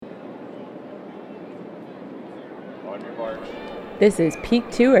On your mark. This is Peak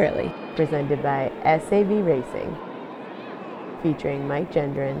Too Early, presented by SAV Racing, featuring Mike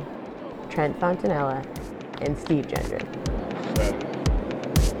Gendron, Trent Fontanella, and Steve Gendron. Set.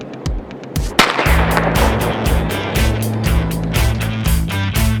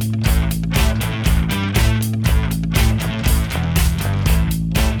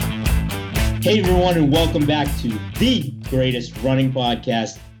 Hey everyone, and welcome back to the greatest running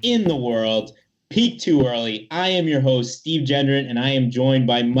podcast in the world, Peak Too Early. I am your host, Steve Gendron, and I am joined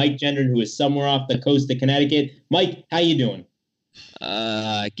by Mike Gendron, who is somewhere off the coast of Connecticut. Mike, how you doing?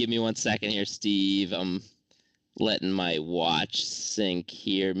 Give me 1 second here, Steve. I'm letting my watch sync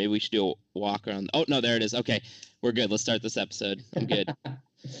here. Maybe we should do a walk around. Oh no, there it is. Okay, we're good. Let's start this episode. I'm good.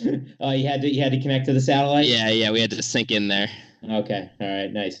 You had to connect to the satellite? Yeah, we had to sync in there. Okay, all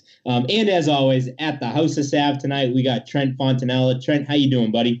right, nice. And as always, at the House of Sav tonight, we got Trent Fontanella. Trent, how you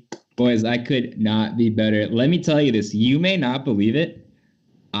doing, buddy? Boys, I could not be better. Let me tell you this. You may not believe it.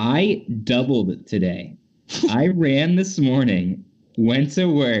 I doubled today. I ran this morning, went to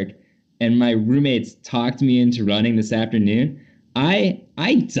work, and my roommates talked me into running this afternoon. I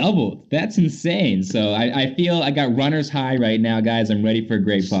doubled. That's insane. So I feel I got runner's high right now, guys. I'm ready for a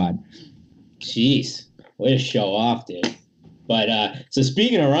great pod. Jeez, way to show off, dude. But so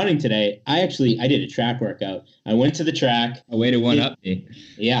speaking of running today, I did a track workout. I went to the track. A way to one-up me.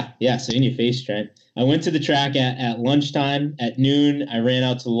 Yeah. So in your face, Trent. I went to the track at lunchtime. At noon, I ran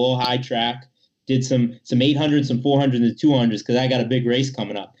out to the Lowell High track, did some 800s, some 400s, and 200s because I got a big race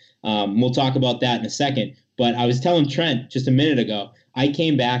coming up. We'll talk about that in a second. But I was telling Trent just a minute ago, I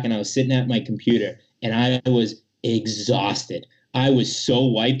came back and I was sitting at my computer and I was exhausted. I was so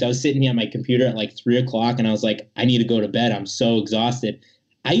wiped. I was sitting here at my computer at like 3 o'clock and I was like, I need to go to bed. I'm so exhausted.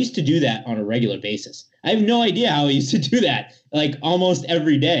 I used to do that on a regular basis. I have no idea how I used to do that, like almost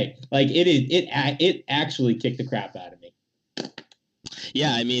every day. Like it actually kicked the crap out of me.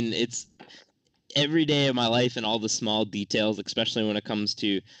 Yeah, I mean, it's every day of my life and all the small details, especially when it comes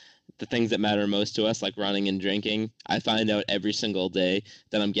to the things that matter most to us, like running and drinking. I find out every single day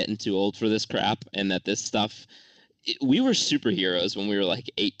that I'm getting too old for this crap and that this stuff... We were superheroes when we were like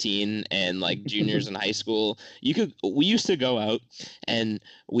 18 and like juniors in high school. We used to go out and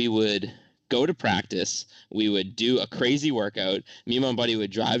we would go to practice. We would do a crazy workout. Me and my buddy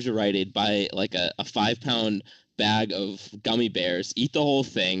would drive to Rite Aid, buy like a 5-pound bag of gummy bears, eat the whole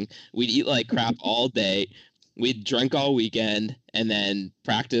thing. We'd eat like crap all day. We'd drink all weekend, and then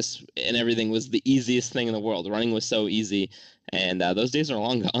practice and everything was the easiest thing in the world. Running was so easy, and those days are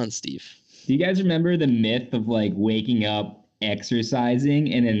long gone, Steve. Do you guys remember the myth of like waking up,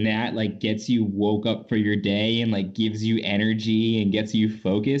 exercising, and then that like gets you woke up for your day and like gives you energy and gets you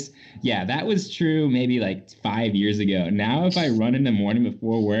focused? Yeah, that was true maybe like 5 years ago. Now if I run in the morning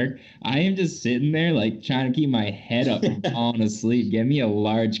before work, I am just sitting there like trying to keep my head up and falling asleep. Get me a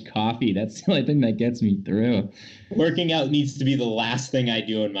large coffee. That's the only thing that gets me through. Working out needs to be the last thing I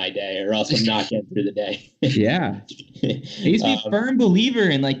do in my day, or else I'm not getting through the day. Yeah. I used to be a firm believer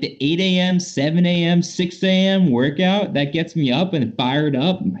in like the 8 a.m., 7 a.m., 6 a.m. workout. That gets me up and fired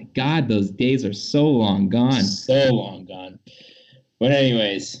up. My God, those days are so long gone. So long gone. But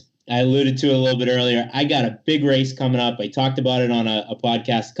anyways, I alluded to it a little bit earlier. I got a big race coming up. I talked about it on a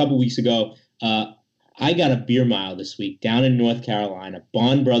podcast a couple weeks ago. I got a beer mile this week down in North Carolina,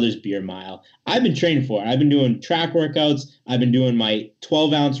 Bond Brothers Beer Mile. I've been training for it. I've been doing track workouts. I've been doing my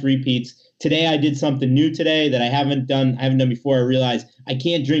 12-ounce repeats. Today I did something new today that I haven't done before. I realized I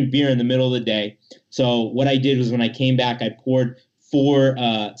can't drink beer in the middle of the day. So what I did was when I came back, I poured 4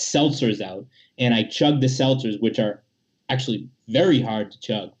 seltzers out, and I chugged the seltzers, which are actually very hard to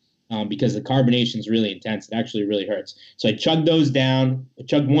chug. Because the carbonation is really intense. It actually really hurts. So I chugged those down. I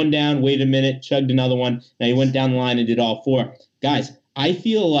chugged one down, waited a minute, chugged another one. Now I went down the line and did all 4. Guys, I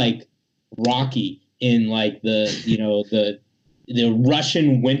feel like Rocky in like the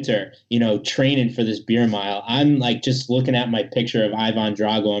Russian winter, training for this beer mile. I'm like just looking at my picture of Ivan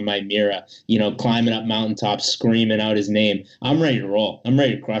Drago in my mirror, climbing up mountaintops, screaming out his name. I'm ready to roll. I'm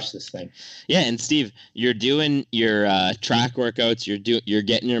ready to crush this thing. Yeah, and Steve, you're doing your track workouts, you're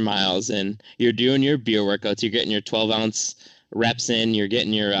getting your miles in, you're doing your beer workouts, you're getting your 12-ounce reps in, you're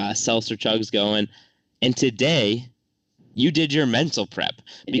getting your seltzer chugs going, and today you did your mental prep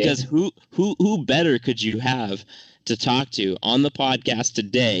because who better could you have to talk to on the podcast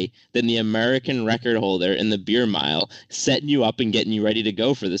today than the American record holder in the beer mile, setting you up and getting you ready to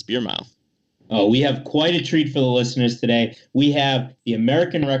go for this beer mile? Oh, we have quite a treat for the listeners today. We have the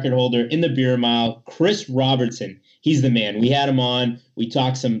American record holder in the beer mile, Chris Robertson. He's the man. We had him on. We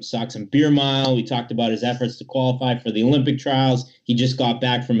talked some beer mile. We talked about his efforts to qualify for the Olympic trials. He just got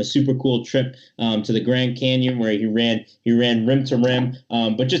back from a super cool trip to the Grand Canyon where he ran rim to rim.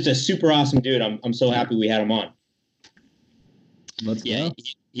 But just a super awesome dude. I'm so happy we had him on. Let's go.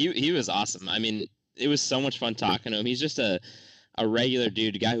 He was awesome. I mean, it was so much fun talking to him. He's just a regular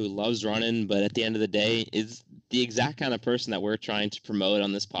dude, a guy who loves running, but at the end of the day is the exact kind of person that we're trying to promote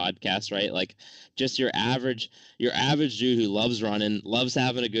on this podcast, right? Like just your average dude who loves running, loves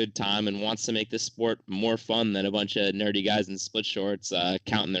having a good time, and wants to make this sport more fun than a bunch of nerdy guys in split shorts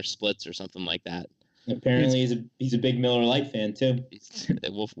counting their splits or something like that. Apparently, he's a big Miller Lite fan too.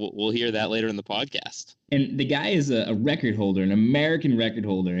 We'll hear that later in the podcast. And the guy is a record holder, an American record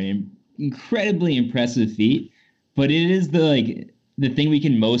holder, an incredibly impressive feat. But it is the thing we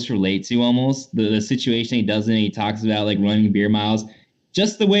can most relate to, almost the situation he does, and he talks about like running beer miles,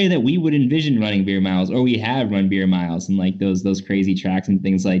 just the way that we would envision running beer miles, or we have run beer miles and like those crazy tracks and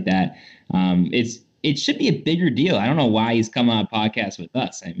things like that. It should be a bigger deal. I don't know why he's come on a podcast with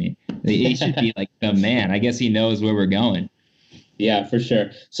us. I mean, he should be like the man. I guess he knows where we're going. Yeah, for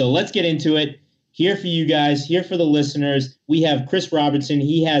sure. So let's get into it. Here for you guys, here for the listeners, we have Chris Robertson.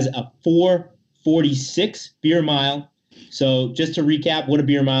 He has a 4:46 beer mile. So just to recap what a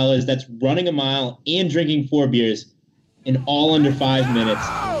beer mile is, that's running a mile and drinking 4 beers in all under 5 minutes.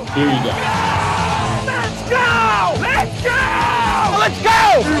 Here you go. Let's go! Let's go! Let's go!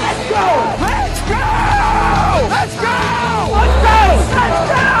 Let's go! Let's go! Let's go! Let's go!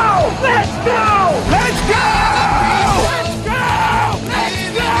 Let's go! Let's go! Let's go! Let's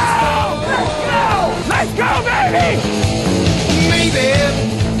go! Let's go! Let's go, baby!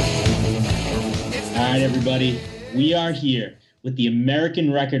 All right, everybody. We are here with the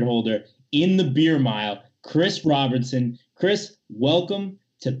American record holder in the beer mile, Chris Robertson. Chris, welcome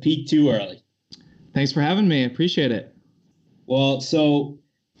to Peak Too Early. Thanks for having me. I appreciate it. Well, so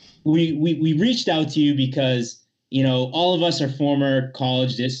we reached out to you because, you know, all of us are former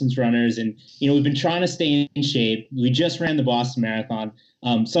college distance runners, and, you know, we've been trying to stay in shape. We just ran the Boston Marathon.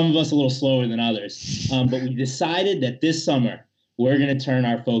 Some of us a little slower than others. But we decided that this summer we're going to turn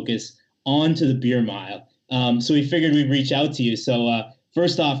our focus onto the beer mile. So we figured we'd reach out to you. So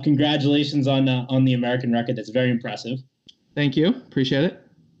first off, congratulations on the American record. That's very impressive. Thank you. Appreciate it.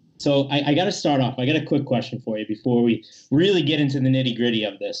 So I got to start off. I got a quick question for you before we really get into the nitty gritty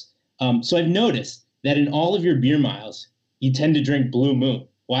of this. So I've noticed that in all of your beer miles, you tend to drink Blue Moon.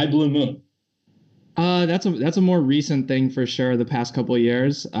 Why Blue Moon? That's a more recent thing for sure. The past couple of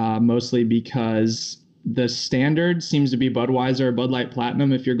years, mostly because the standard seems to be Budweiser or Bud Light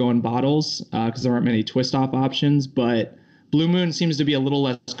Platinum if you're going bottles, because there aren't many twist off options. But Blue Moon seems to be a little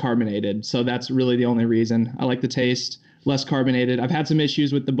less carbonated, so that's really the only reason. I like the taste, less carbonated. I've had some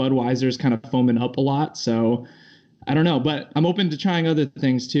issues with the Budweisers kind of foaming up a lot, so I don't know. But I'm open to trying other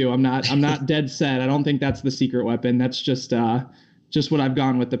things too. I'm not dead set. I don't think that's the secret weapon. That's just what I've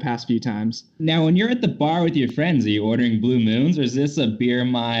gone with the past few times. Now, when you're at the bar with your friends, are you ordering Blue Moons, or is this a beer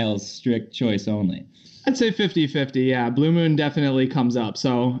miles strict choice only? I'd say 50-50, yeah. Blue Moon definitely comes up,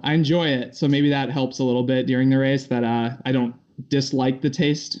 so I enjoy it. So maybe that helps a little bit during the race, that I don't dislike the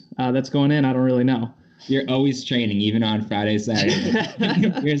taste that's going in. I don't really know. You're always training, even on Friday, Saturday.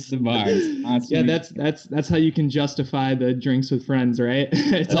 Here's the bars. Yeah, that's how you can justify the drinks with friends, right?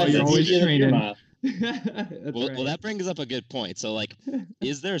 It's all you're always training. Well, that brings up a good point. So, like,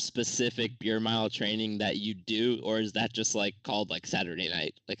 is there a specific beer mile training that you do, or is that just like called like Saturday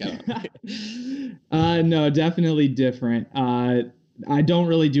night? Like, I don't know. No, definitely different. I don't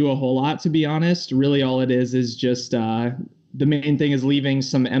really do a whole lot, to be honest. Really, all it is just the main thing is leaving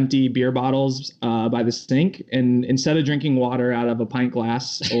some empty beer bottles by the sink, and instead of drinking water out of a pint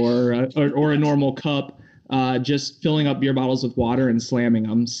glass or a normal cup, just filling up beer bottles with water and slamming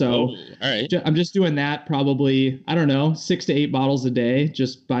them. So all right. I'm just doing that probably, I don't know, 6 to 8 bottles a day,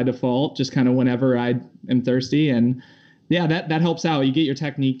 just by default, just kind of whenever I am thirsty. And yeah, that helps out. You get your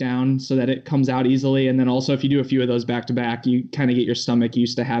technique down so that it comes out easily. And then also if you do a few of those back to back, you kind of get your stomach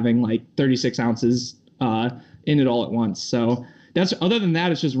used to having like 36 ounces in it all at once. So that's, other than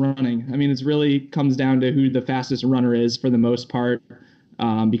that, it's just running. I mean, it's really comes down to who the fastest runner is for the most part.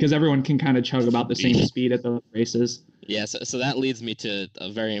 Because everyone can kind of chug about the same speed at those races. Yeah, so that leads me to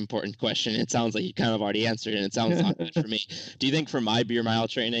a very important question. It sounds like you kind of already answered it, and it sounds not good for me. Do you think for my beer mile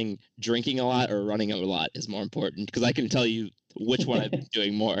training, drinking a lot or running a lot is more important? Because I can tell you which one I've been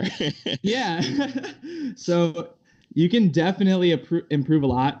doing more. Yeah. So You can definitely improve a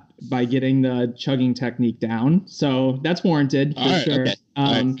lot by getting the chugging technique down. So that's warranted for sure.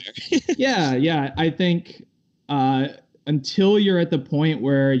 Okay. Yeah. I think until you're at the point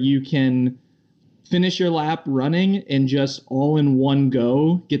where you can finish your lap running and just all in one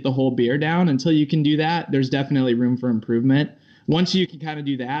go get the whole beer down, until you can do that, there's definitely room for improvement. Once you can kind of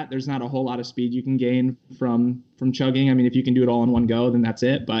do that, there's not a whole lot of speed you can gain from chugging. I mean, if you can do it all in one go, then that's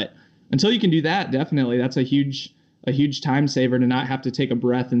it. But until you can do that, definitely that's a huge time saver to not have to take a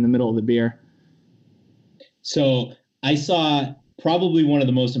breath in the middle of the beer. So I saw probably one of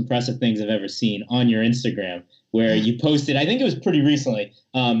the most impressive things I've ever seen on your Instagram, where you posted, I think it was pretty recently.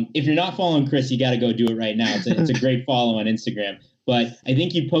 If you're not following Chris, you got to go do it right now. It's a great follow on Instagram. But I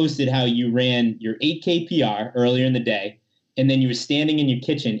think you posted how you ran your 8K PR earlier in the day, and then you were standing in your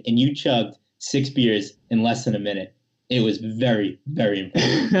kitchen and you chugged 6 beers in less than a minute. It was very, very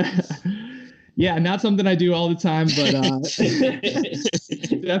impressive. Yeah, not something I do all the time, but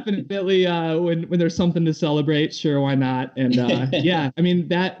definitely when there's something to celebrate, sure, why not? And yeah, I mean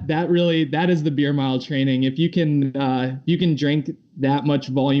that is the beer mile training. If you can drink that much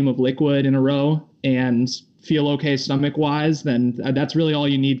volume of liquid in a row and feel okay stomach wise, then that's really all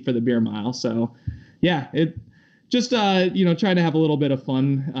you need for the beer mile. So yeah, it just trying to have a little bit of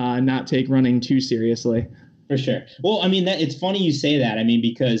fun, not take running too seriously. For sure. Well, I mean, it's funny you say that. I mean,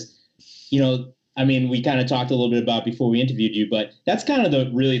 because we kind of talked a little bit about before we interviewed you, but that's kind of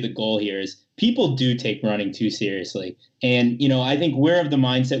the goal here is people do take running too seriously. And, I think we're of the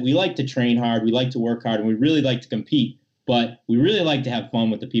mindset, we like to train hard, we like to work hard, and we really like to compete, but we really like to have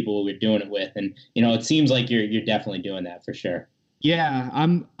fun with the people we're doing it with. And, it seems like you're definitely doing that for sure. Yeah,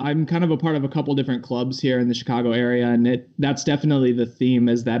 I'm kind of a part of a couple different clubs here in the Chicago area, and that's definitely the theme,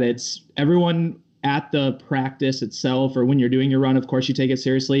 is that it's everyone at the practice itself, or when you're doing your run, of course you take it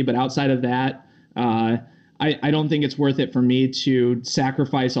seriously, but outside of that, I don't think it's worth it for me to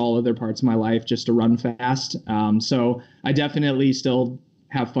sacrifice all other parts of my life just to run fast. So I definitely still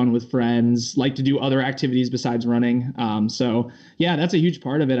have fun with friends, like to do other activities besides running. So yeah, that's a huge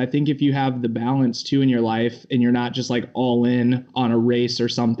part of it. I think if you have the balance too in your life and you're not just like all in on a race or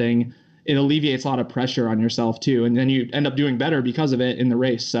something, it alleviates a lot of pressure on yourself too. And then you end up doing better because of it in the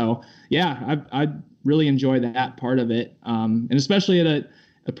race. So yeah, I really enjoy that part of it. And especially at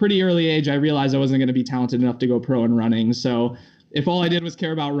a pretty early age, I realized I wasn't going to be talented enough to go pro in running. So if all I did was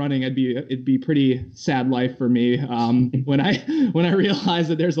care about running, it'd be pretty sad life for me. When I realized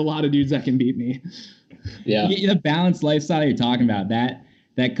that there's a lot of dudes that can beat me. Yeah. The balanced lifestyle you're talking about,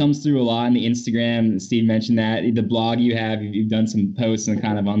 that comes through a lot on the Instagram. Steve mentioned that the blog you've done some posts and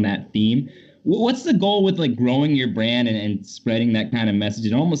kind of on that theme. What's the goal with like growing your brand and spreading that kind of message?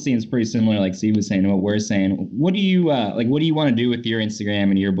 It almost seems pretty similar, like Steve was saying, to what we're saying. What do you what do you want to do with your Instagram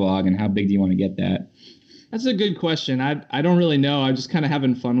and your blog, and how big do you want to get that? That's a good question. I don't really know. I'm just kind of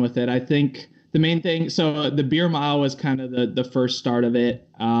having fun with it. I think the main thing, so the beer mile was kind of the first start of it.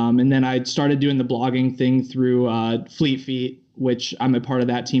 And then I started doing the blogging thing through Fleet Feet, which I'm a part of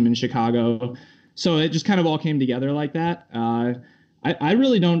that team in Chicago. So it just kind of all came together like that. I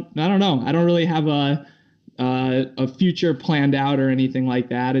really don't know. I don't really have a future planned out or anything like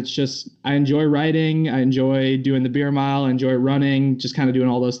that. It's just, I enjoy writing. I enjoy doing the beer mile. I enjoy running, just kind of doing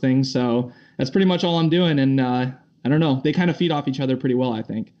all those things. So that's pretty much all I'm doing. And I don't know, they kind of feed off each other pretty well, I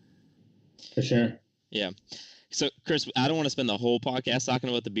think. For sure. Yeah. So Chris, I don't want to spend the whole podcast talking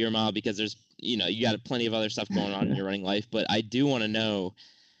about the beer mile because there's, you got plenty of other stuff going on in your running life, but I do want to know,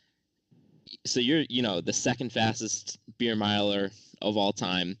 so you're, the second fastest beer miler of all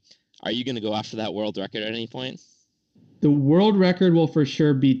time. Are you going to go after that world record at any point? The world record will for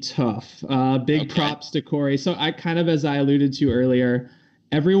sure be tough. Big props to Corey. So I kind of, as I alluded to earlier,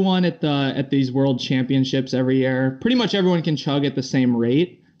 everyone at these world championships every year, pretty much everyone can chug at the same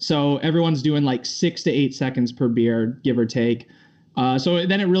rate. So everyone's doing like 6 to 8 seconds per beer, give or take. So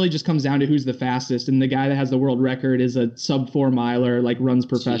then it really just comes down to who's the fastest. And the guy that has the world record is a sub 4 miler, like runs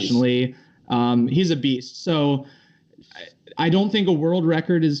professionally. He's a beast. So I don't think a world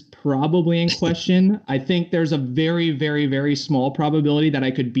record is probably in question. I think there's a very, very, very small probability that I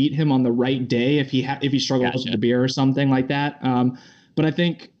could beat him on the right day if he struggles with the beer or something like that. But I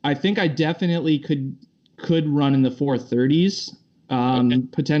think I definitely could run in the 430s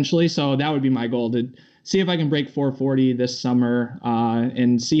potentially. So that would be my goal, to see if I can break 440 this summer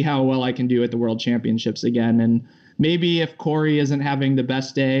and see how well I can do at the World Championships again. And maybe if Corey isn't having the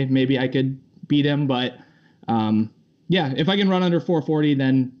best day, maybe I could beat him. But yeah, if I can run under 440,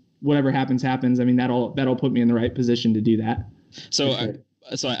 then whatever happens. I mean, that'll put me in the right position to do that. So,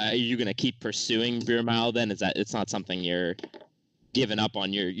 are you going to keep pursuing beer mile then? Is that, it's not something you're given up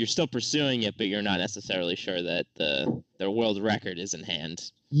on. You're still pursuing it, but you're not necessarily sure that the world record is in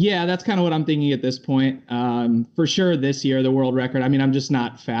hand. Yeah, that's kind of what I'm thinking at this point. For sure, this year the world record. I mean, I'm just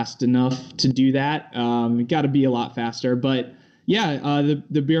not fast enough to do that. Got to be a lot faster, but. Yeah,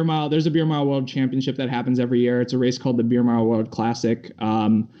 the Beer Mile, there's a Beer Mile World Championship that happens every year. It's a race called the Beer Mile World Classic.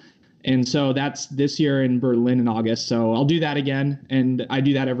 And so that's this year in Berlin in August. So I'll do that again. And I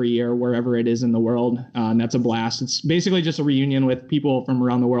do that every year, wherever it is in the world. And that's a blast. It's basically just a reunion with people from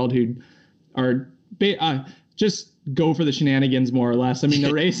around the world who are just go for the shenanigans, more or less. I mean,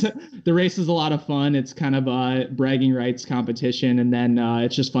 the race is a lot of fun. It's kind of a bragging rights competition. And then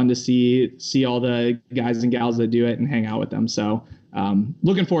it's just fun to see all the guys and gals that do it and hang out with them. So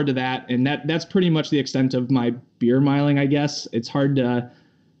looking forward to that. And that's pretty much the extent of my beer miling, I guess. It's hard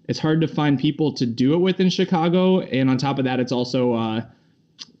to find people to do it with in Chicago. And on top of that, it's also,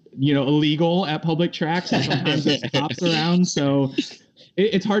 illegal at public tracks. So sometimes there's cops around. So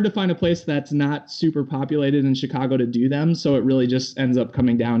it's hard to find a place that's not super populated in Chicago to do them. So it really just ends up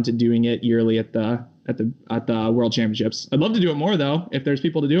coming down to doing it yearly at the World Championships. I'd love to do it more though. If there's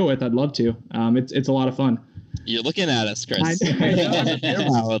people to do it with, I'd love to. It's a lot of fun. You're looking at us, Chris.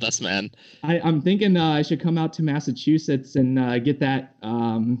 You're with us, man. I'm thinking I should come out to Massachusetts and get that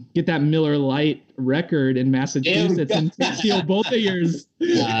Miller Lite record in Massachusetts and steal both of yours.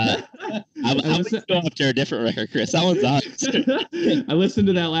 I would go after a different record, Chris. That one's ours. I listened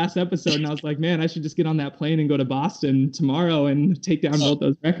to that last episode and I was like, man, I should just get on that plane and go to Boston tomorrow and take down both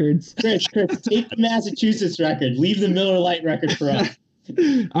those records. Chris, take the Massachusetts record. Leave the Miller Lite record for us.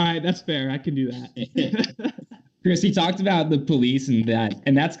 All right, that's fair. I can do that. Chris, he talked about the police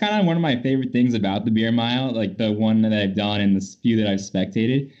and that's kind of one of my favorite things about the Beer Mile, like the one that I've done and the few that I've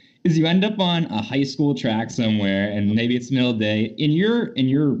spectated, is you end up on a high school track somewhere and maybe it's middle of the day. In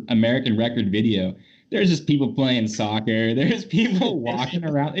your American record video, there's just people playing soccer. There's people walking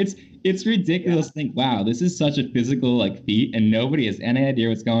around. It's ridiculous to think, wow, this is such a physical feat and nobody has any idea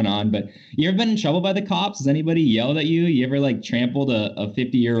what's going on. But you ever been in trouble by the cops? Has anybody yelled at you? You ever trampled a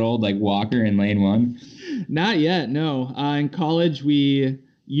 50-year-old walker in lane one? Not yet, no. In college, we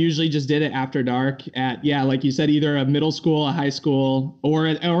usually just did it after dark at, like you said, either a middle school, a high school, or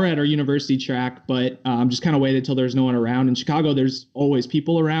at our university track. But just kind of waited till there's no one around. In Chicago, there's always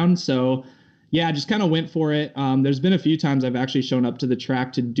people around. So yeah, just kind of went for it. There's been a few times I've actually shown up to the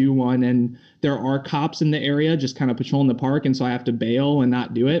track to do one, and there are cops in the area just kind of patrolling the park, and so I have to bail and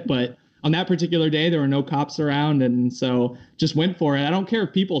not do it. But on that particular day, there were no cops around, and so just went for it. I don't care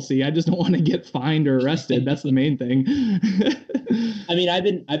if people see. I just don't want to get fined or arrested. That's the main thing. I mean,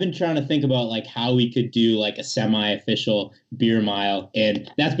 I've been trying to think about how we could do a semi-official beer mile,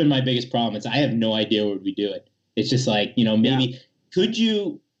 and that's been my biggest problem. Is I have no idea where we do it. It's just maybe could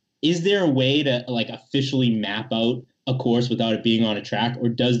you? Is there a way to officially map out a course without it being on a track, or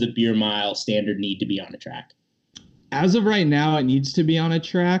does the beer mile standard need to be on a track? As of right now, it needs to be on a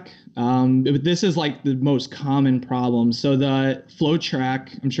track. But this is the most common problem. So the Flow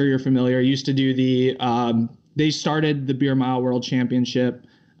Track, I'm sure you're familiar, used to do they started the Beer Mile World Championship,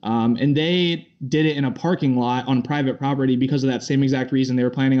 and they did it in a parking lot on private property because of that same exact reason. They were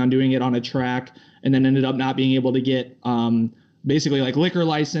planning on doing it on a track and then ended up not being able to get basically liquor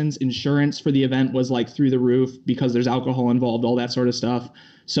license. Insurance for the event was through the roof because there's alcohol involved, all that sort of stuff.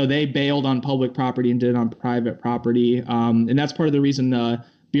 So they bailed on public property and did it on private property. And that's part of the reason the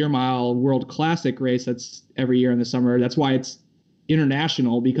Beer Mile World Classic race that's every year in the summer, that's why it's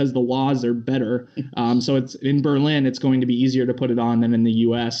international, because the laws are better. So it's in Berlin, it's going to be easier to put it on than in the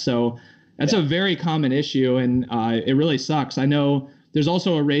US. So that's a very common issue, and it really sucks. I know there's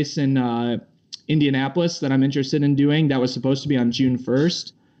also a race in Indianapolis that I'm interested in doing that was supposed to be on June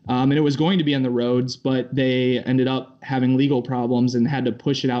 1st. And it was going to be on the roads, but they ended up having legal problems and had to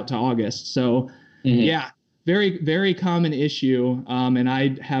push it out to August. So very, very common issue. And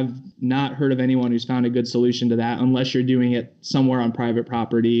I have not heard of anyone who's found a good solution to that, unless you're doing it somewhere on private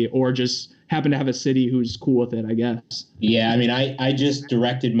property or just happen to have a city who's cool with it, I guess. Yeah. I mean, I just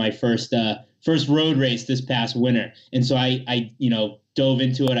directed my first road race this past winter. And so I dove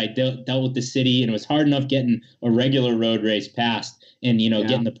into it. I dealt with the city, and it was hard enough getting a regular road race passed and,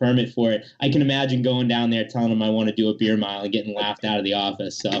 getting the permit for it. I can imagine going down there telling them I want to do a beer mile and getting laughed out of the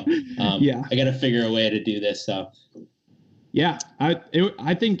office. So I got to figure a way to do this. So. Yeah,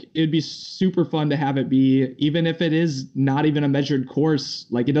 I think it'd be super fun to have it be, even if it is not even a measured course,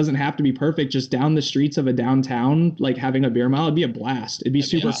 it doesn't have to be perfect, just down the streets of a downtown, having a beer mile, it'd be a blast. It'd be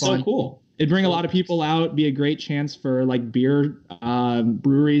super fun. So cool. It'd bring a lot of people out, be a great chance for beer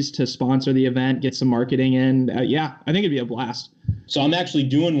breweries to sponsor the event, get some marketing in. I think it'd be a blast. So I'm actually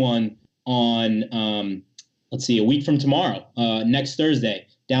doing one on let's see, a week from tomorrow, next Thursday,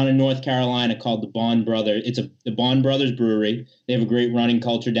 down in North Carolina, called the Bond Brothers. It's the Bond Brothers Brewery. They have a great running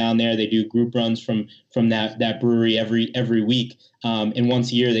culture down there. They do group runs from that brewery every week. And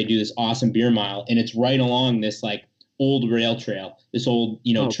once a year they do this awesome beer mile, and it's right along this like old rail trail, this old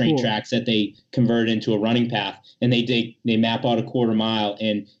train tracks that they converted into a running path, and they map out a quarter mile,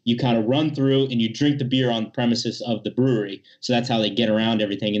 and you kind of run through and you drink the beer on the premises of the brewery. So that's how they get around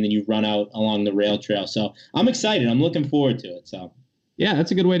everything, and then you run out along the rail trail. So I'm excited. I'm looking forward to it. So yeah,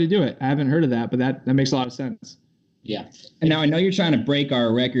 that's a good way to do it. I haven't heard of that, but that makes a lot of sense. Yeah. And now I know you're trying to break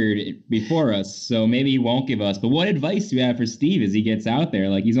our record before us, so maybe you won't give us. But what advice do you have for Steve as he gets out there?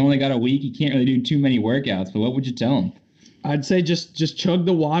 Like, he's only got a week. He can't really do too many workouts, but what would you tell him? I'd say just chug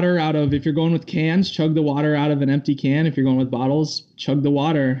the water out of, if you're going with cans, chug the water out of an empty can. If you're going with bottles, chug the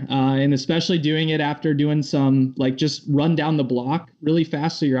water. And especially doing it after doing some, like, just run down the block really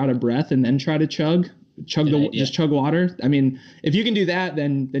fast so you're out of breath, and then try to just chug water. I mean, if you can do that,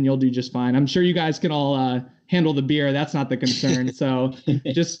 then you'll do just fine. I'm sure you guys can all handle the beer. That's not the concern. So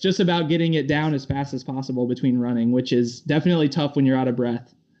just about getting it down as fast as possible between running, which is definitely tough when you're out of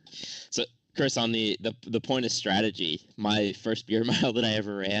breath. So, Chris, on the point of strategy, my first beer mile that I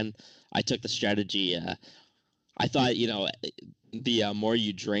ever ran, I took the strategy. I thought, the more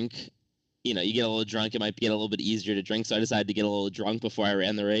you drink, you get a little drunk, it might get a little bit easier to drink. So I decided to get a little drunk before I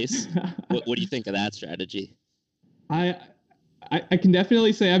ran the race. What do you think of that strategy? I can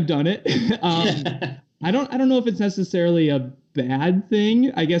definitely say I've done it. I don't know if it's necessarily a bad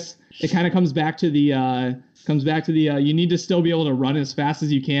thing. I guess it kind of comes back to the you need to still be able to run as fast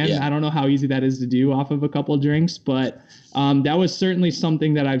as you can. Yeah. I don't know how easy that is to do off of a couple of drinks, but that was certainly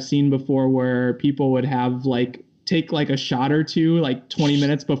something that I've seen before, where people would have take a shot or two 20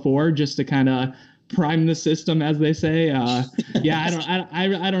 minutes before, just to kind of prime the system, as they say. Yeah,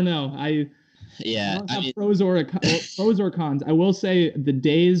 I don't know. I don't have pros or cons. I will say the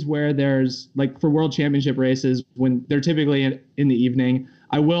days where there's for World Championship races, when they're typically in the evening,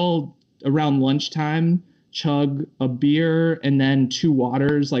 I will around lunchtime chug a beer and then 2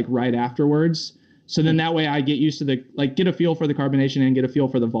 waters right afterwards. So then that way I get used to get a feel for the carbonation and get a feel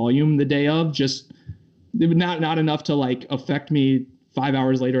for the volume the day of. Just not enough to affect me 5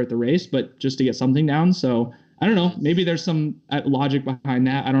 hours later at the race, but just to get something down. So I don't know. Maybe there's some logic behind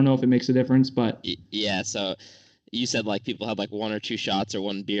that. I don't know if it makes a difference, but yeah. So you said people had 1 or 2 shots or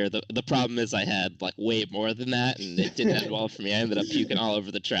 1 beer. The problem is I had way more than that, and it didn't end well for me. I ended up puking all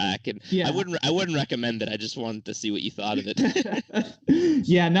over the track, and yeah. I wouldn't recommend it. I just wanted to see what you thought of it.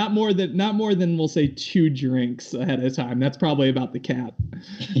 Yeah, not more than we'll say 2 drinks ahead of time. That's probably about the cap.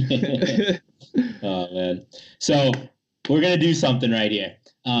 Oh man. So we're gonna do something right here.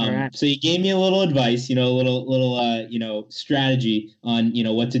 Right. So you gave me a little advice, a little strategy on,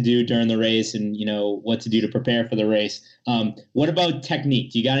 what to do during the race and, what to do to prepare for the race. What about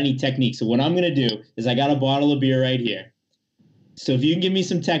technique? Do you got any technique? So what I'm going to do is I got a bottle of beer right here. So if you can give me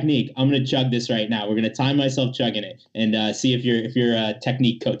some technique, I'm going to chug this right now. We're going to time myself chugging it and see if your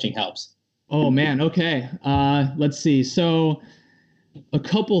technique coaching helps. Oh man. Okay. Let's see. So a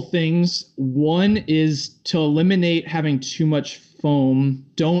couple things. One is to eliminate having too much foam.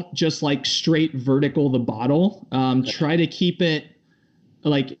 Don't just straight vertical the bottle. Try to keep it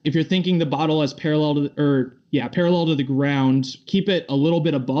if you're thinking the bottle as parallel to the ground, keep it a little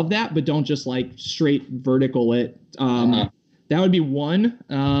bit above that, but don't just straight vertical it. That would be one.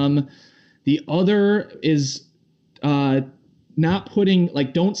 The other is not putting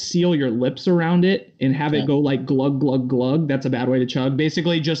don't seal your lips around it and have it go glug glug glug. That's a bad way to chug.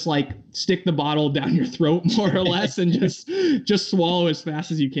 Basically just stick the bottle down your throat more or less and just swallow as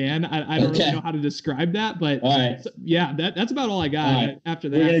fast as you can. I don't really know how to describe that, but all right. Yeah, that's about all I got. Right. After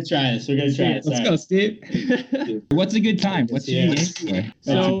that, we're gonna try this. Let's go, Steve. What's a good time? What's you aim for?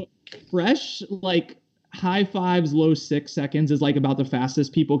 So fresh high 5s, low 6 seconds is about the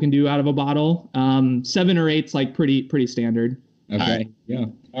fastest people can do out of a bottle. 7 or 8's pretty standard. Okay. Right. Yeah.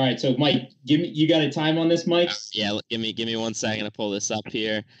 All right. So Mike, you got a time on this, Mike? Yeah. Give me 1 second to pull this up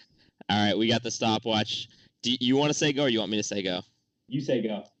here. All right. We got the stopwatch. Do you want to say go or you want me to say go? You say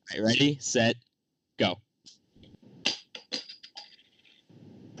go. All right. Ready, set, go.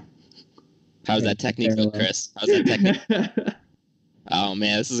 How's that technique look, Chris? How's that technique? Oh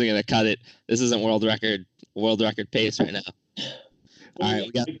man, this isn't gonna cut it. This isn't world record pace right now. All right,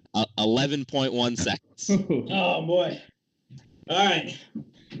 we got 11.1 seconds. Oh boy. All right,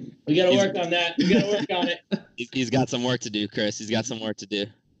 we gotta work on that. We gotta work on it. He's got some work to do, Chris. He's got some work to do.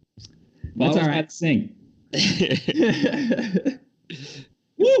 That's all right. Sing.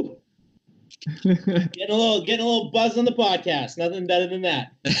 Woo! Getting a little buzz on the podcast. Nothing better than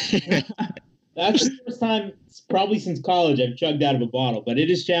that. That's the first time, probably since college, I've chugged out of a bottle, but it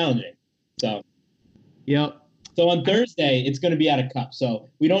is challenging. So, Yep. so on Thursday, it's going to be out of cup. So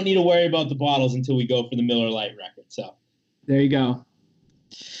we don't need to worry about the bottles until we go for the Miller Lite record. So There you go.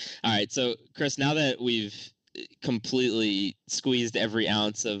 All right, so Chris, now that we've completely squeezed every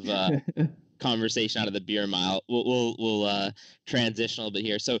ounce of conversation out of the beer mile, we'll transition a little bit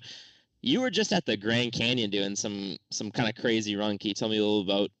here. So you were just at the Grand Canyon doing some kind of crazy run. Can you tell me a little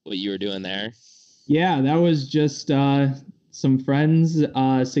about what you were doing there? Yeah, that was just some friends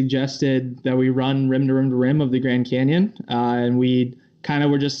suggested that we run rim to rim to rim of the Grand Canyon. And we kind of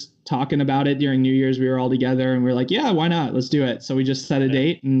were just talking about it during New Year's. We were all together and we were like, yeah, why not? Let's do it. So we just set a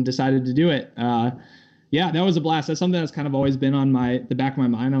date and decided to do it. Yeah, that was a blast. That's something that's kind of always been on the back of my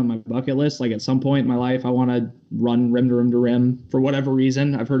mind, on my bucket list. Like at some point in my life, I want to run rim to rim to rim for whatever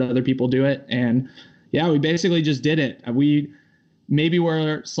reason. I've heard other people do it. And yeah, we basically just did it. We maybe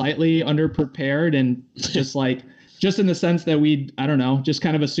were slightly underprepared and just in the sense that I don't know, just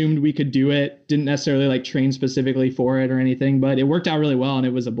kind of assumed we could do it. Didn't necessarily like train specifically for it or anything, but it worked out really well and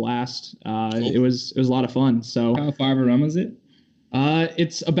it was a blast. It was a lot of fun. So How far of a run was it?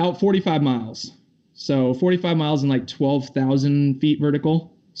 it's about 45 miles. So 45 miles and like 12,000 feet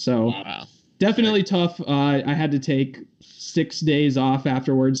vertical. So Wow. definitely tough. I had to take 6 days off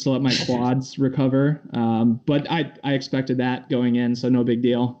afterwards to let my quads recover. But I expected that going in, so no big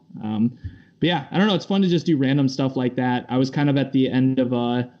deal. But yeah, I don't know. It's fun to just do random stuff like that. I was kind of at the end of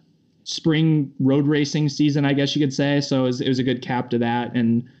a spring road racing season, I guess you could say. So it was a good cap to that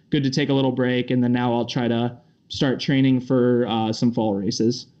and good to take a little break. And then now I'll try to start training for some fall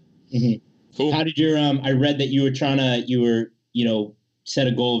races. Mm-hmm. Cool. How did I read that you were set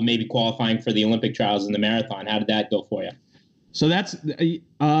a goal of maybe qualifying for the Olympic trials in the marathon. How did that go for you? So that's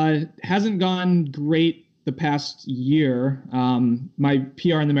hasn't gone great the past year. My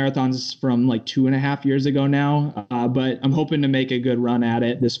PR in the marathons is from like 2.5 years ago now, but I'm hoping to make a good run at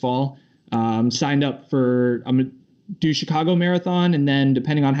it this fall. Signed up I'm gonna do Chicago Marathon, and then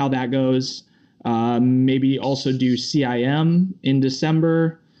depending on how that goes, maybe also do CIM in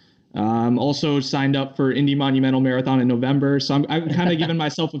December. Also signed up for Indy Monumental Marathon in November. So I'm kind of giving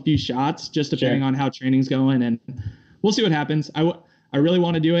myself a few shots just depending on how training's going, and we'll see what happens. I really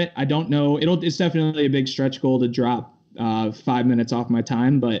want to do it. I don't know. It's definitely a big stretch goal to drop 5 minutes off my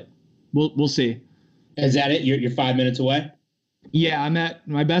time, but we'll see. Is that it? You're 5 minutes away? Yeah,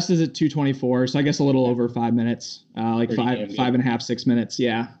 my best is at 2:24, so I guess a little over 5 minutes, like five and a half, 6 minutes.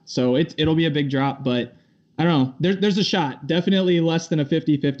 Yeah. So it'll be a big drop, but I don't know. There's a shot. Definitely less than a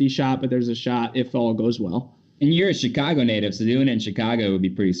 50-50 shot, but there's a shot if all goes well. And you're a Chicago native, so doing it in Chicago would be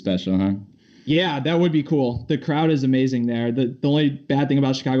pretty special, huh? Yeah, that would be cool. The crowd is amazing there. The only bad thing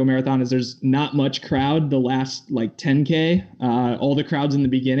about Chicago Marathon is there's not much crowd the last like 10K. All the crowd's in the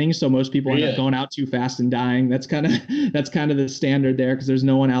beginning, so most people end up going out too fast and dying. That's kind of the standard there because there's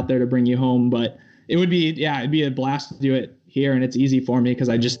no one out there to bring you home. But it'd be a blast to do it here, and it's easy for me because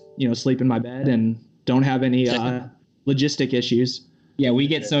I just sleep in my bed and don't have any logistic issues. Yeah, we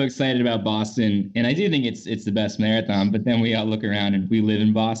get so excited about Boston, and I do think it's the best marathon, but then we all look around and we live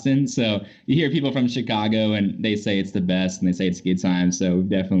in Boston. So you hear people from Chicago and they say it's the best and they say it's a good time. So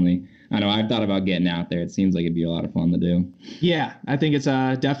definitely, I know I've thought about getting out there. It seems like it'd be a lot of fun to do. Yeah, I think it's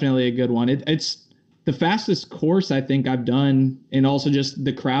definitely a good one. It's the fastest course I think I've done. And also just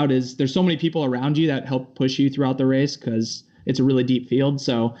the crowd there's so many people around you that help push you throughout the race because it's a really deep field.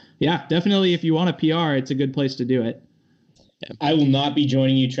 So yeah, definitely if you want a PR, it's a good place to do it. I will not be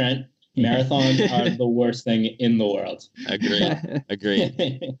joining you, Trent. Marathons are the worst thing in the world.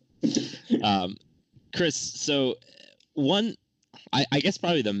 Agreed. Chris, so I guess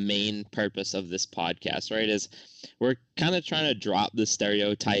probably the main purpose of this podcast, right, is we're kind of trying to drop the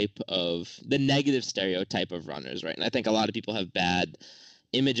negative stereotype of runners, right? And I think a lot of people have bad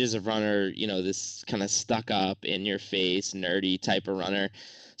images of runner, this kind of stuck up in your face, nerdy type of runner.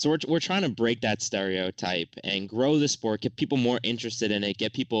 So we're trying to break that stereotype and grow the sport, get people more interested in it,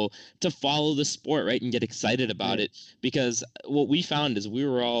 get people to follow the sport, right, and get excited about it. Because what we found is we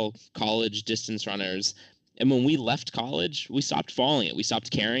were all college distance runners, and when we left college, we stopped following it. We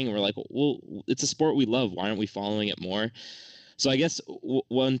stopped caring, and we're like, well, it's a sport we love. Why aren't we following it more? So I guess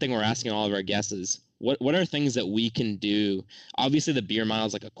one thing we're asking all of our guests is, what are things that we can do? Obviously, the beer mile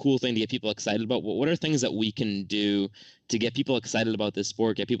is like a cool thing to get people excited about. What are things that we can do to get people excited about this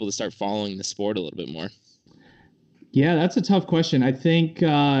sport, get people to start following the sport a little bit more? Yeah, that's a tough question. I think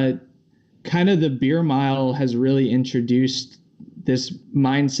kind of the beer mile has really introduced this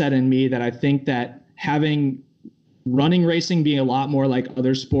mindset in me that I think that having running racing being a lot more like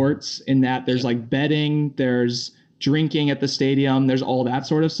other sports in that there's like betting, there's drinking at the stadium. There's all that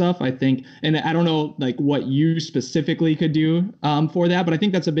sort of stuff, I think. And I don't know like what you specifically could do for that, but I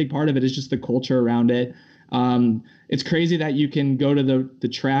think that's a big part of it is just the culture around it. It's crazy that you can go to the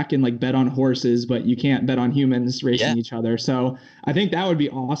track and like bet on horses, but you can't bet on humans racing each other. So I think that would be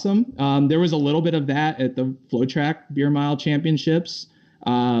awesome. There was a little bit of that at the Flow Track Beer Mile Championships.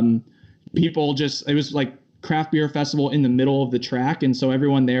 People just, it was like craft beer festival in the middle of the track. And so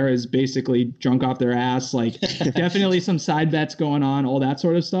everyone there is basically drunk off their ass, like definitely some side bets going on, all that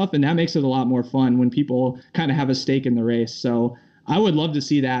sort of stuff. And that makes it a lot more fun when people kind of have a stake in the race. So I would love to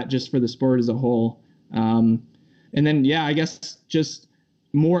see that just for the sport as a whole. And then, yeah, I guess just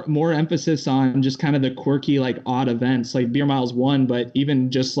more emphasis on just kind of the quirky, like odd events, like Beer Miles 1, but even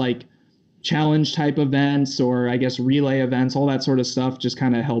just like challenge type events or I guess relay events, all that sort of stuff just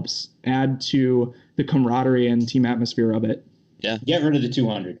kind of helps add to the camaraderie and team atmosphere of it. Yeah. Get rid of the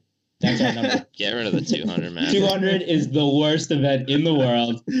 200. That's our number. Get rid of the 200, man. 200 is the worst event in the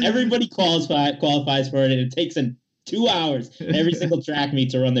world. Everybody qualifies for it, and it takes 2 hours every single track meet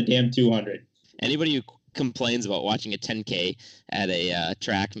to run the damn 200. Anybody who complains about watching a 10K at a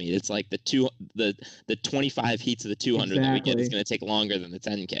track meet, it's like the 25 heats of the 200 that we get is going to take longer than the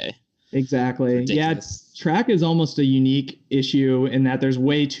 10K. Exactly. Yeah, track is almost a unique issue in that there's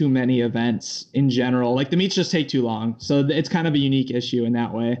way too many events in general. Like the meets just take too long. So it's kind of a unique issue in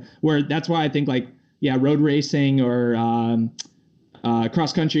that way, where that's why I think like, yeah, road racing or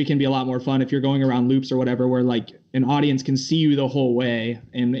cross country can be a lot more fun if you're going around loops or whatever, where like an audience can see you the whole way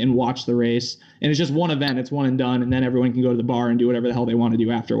and watch the race. And it's just one event, it's one and done. And then everyone can go to the bar and do whatever the hell they want to do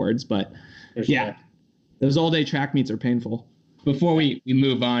afterwards. But yeah, those all day track meets are painful. Before we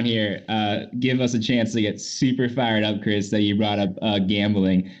move on here, give us a chance to get super fired up, Chris, that you brought up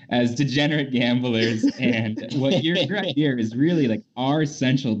gambling. As degenerate gamblers, and what you're right here is really like our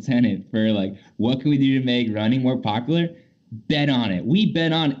central tenet for like what can we do to make running more popular? Bet on it. We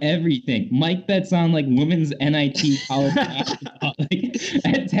bet on everything. Mike bets on like women's NIT college basketball like,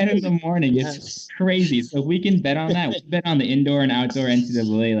 at 10 in the morning. It's crazy. So if we can bet on that, we bet on the indoor and outdoor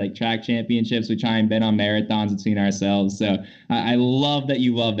NCAA like track championships. We try and bet on marathons between ourselves. So I love that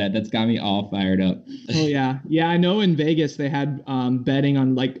you love that. That's got me all fired up. Oh yeah. Yeah, I know in Vegas they had betting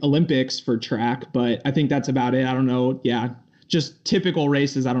on like Olympics for track, but I think that's about it. I don't know. Yeah. Just typical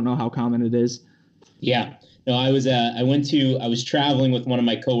races. I don't know how common it is. Yeah. No, I was traveling with one of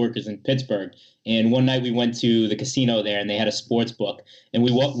my coworkers in Pittsburgh, and one night we went to the casino there, and they had a sports book, and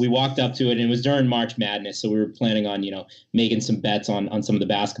we walked up to it, and it was during March Madness, so we were planning on, making some bets on some of the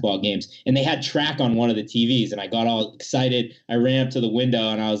basketball games, and they had track on one of the TVs, and I got all excited. I ran up to the window,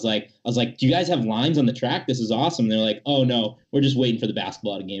 and I was like, do you guys have lines on the track? This is awesome. And they're like, oh no, we're just waiting for the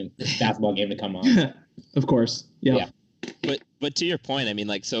basketball game to come on. Of course. Yeah. But to your point, I mean,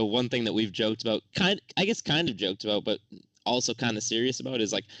 like, so one thing that we've joked about, kind of joked about, but also kind of serious about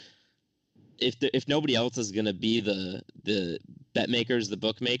is like, if nobody else is going to be the bet makers, the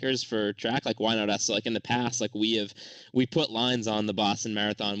bookmakers for track, like why not us? So like in the past, like we put lines on the Boston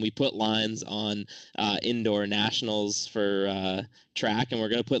Marathon, we put lines on indoor nationals for track, and we're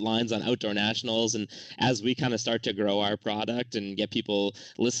going to put lines on outdoor nationals. And as we kind of start to grow our product and get people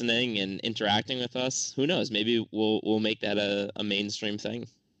listening and interacting with us, who knows? Maybe we'll make that a mainstream thing.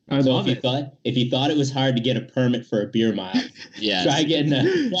 So if you thought it was hard to get a permit for a beer mile, try getting a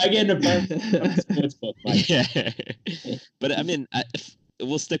permit from a sports book. Yeah. But I mean,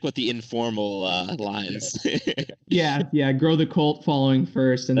 we'll stick with the informal lines. Yeah. Grow the cult following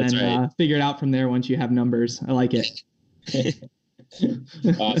first, and then figure it out from there once you have numbers. I like it.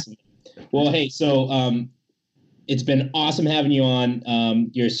 Awesome. Well, hey, so it's been awesome having you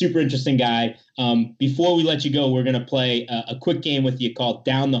on. You're a super interesting guy. Before we let you go, we're gonna play a quick game with you called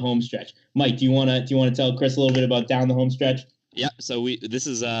Down the Home Stretch. Mike, do you wanna tell Chris a little bit about Down the Home Stretch? Yeah. So this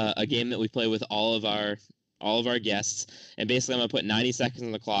is a game that we play with all of our guests, and basically I'm gonna put 90 seconds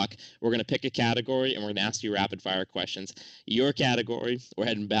on the clock. We're gonna pick a category, and we're gonna ask you rapid fire questions. Your category, we're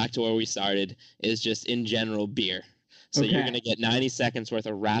heading back to where we started, is just in general beer. So you're going to get 90 seconds worth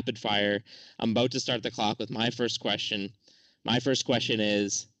of rapid fire. I'm about to start the clock with my first question. My first question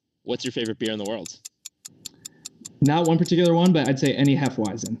is, what's your favorite beer in the world? Not one particular one, but I'd say any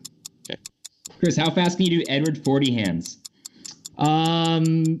Hefeweizen. Okay. Chris, how fast can you do Edward 40 hands? I've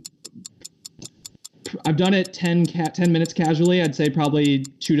done it 10 minutes casually. I'd say probably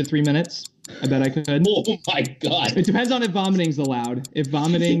 2 to 3 minutes. I bet I could. Oh my God. It depends on if vomiting's allowed. If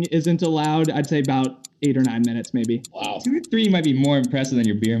vomiting isn't allowed, I'd say about 8 or 9 minutes, maybe. Wow. 2 to 3 might be more impressive than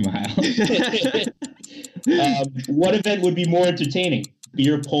your beer mile. What event would be more entertaining?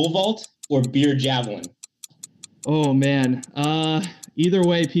 Beer pole vault or beer javelin? Oh man. Either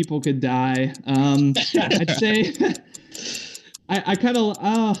way, people could die. I'd say I kind of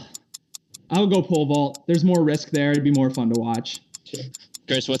I'll go pole vault. There's more risk there. It'd be more fun to watch.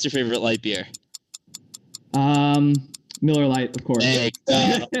 Chris, what's your favorite light beer? Miller Lite, of course. Thank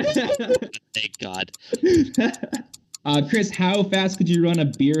God. Thank God. Chris, how fast could you run a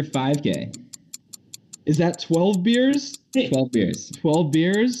beer 5K? Is that 12 beers? 12 beers. 12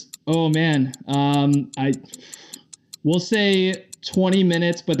 beers? Oh man. We'll say 20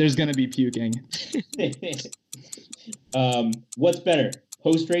 minutes, but there's gonna be puking. What's better,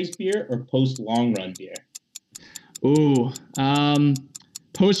 post-race beer or post-long run beer? Ooh.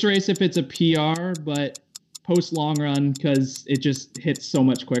 Post-race if it's a PR, but post-long run because it just hits so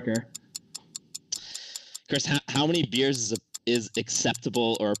much quicker. Chris, how many beers is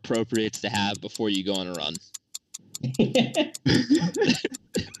acceptable or appropriate to have before you go on a run?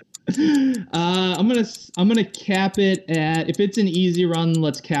 I'm gonna cap it at, if it's an easy run,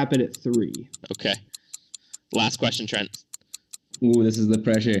 let's cap it at 3. Okay. Last question, Trent. Ooh, this is the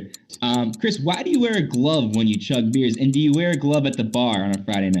pressure. Chris, why do you wear a glove when you chug beers? And do you wear a glove at the bar on a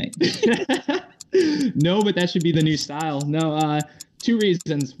Friday night? No, but that should be the new style. No, 2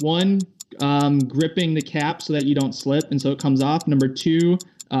 reasons. One, gripping the cap so that you don't slip and so it comes off. Number 2,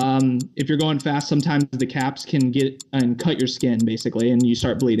 if you're going fast, sometimes the caps can get and cut your skin basically, and you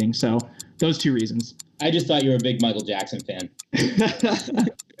start bleeding. So those 2 reasons. I just thought you were a big Michael Jackson fan.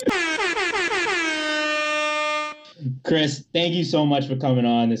 Chris, thank you so much for coming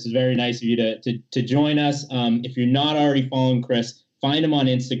on. This is very nice of you to join us. If you're not already following Chris, find him on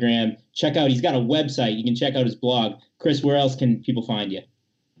Instagram. Check out, he's got a website. You can check out his blog. Chris, where else can people find you?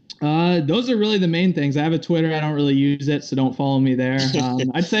 Those are really the main things. I have a Twitter. I don't really use it, so don't follow me there.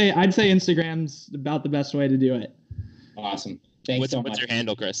 I'd say Instagram's about the best way to do it. Awesome. Thanks so much. What's your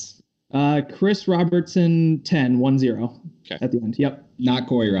handle, Chris? Chris Robertson 10 Okay. at the end. Yep. Not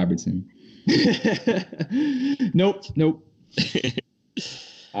Corey Robertson. Nope.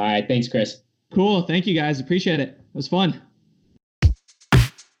 All right. Thanks, Chris. Cool. Thank you guys. Appreciate it. It was fun.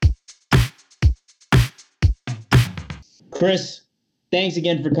 Chris, thanks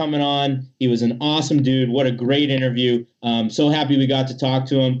again for coming on. He was an awesome dude. What a great interview. So happy we got to talk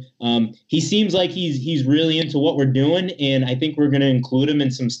to him. He seems like he's really into what we're doing, and I think we're going to include him in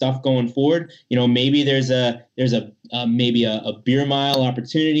some stuff going forward. You know, maybe there's a beer mile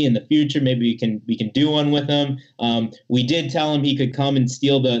opportunity in the future. Maybe we can do one with him. We did tell him he could come and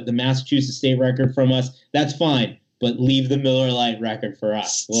steal the Massachusetts state record from us. That's fine, but leave the Miller Lite record for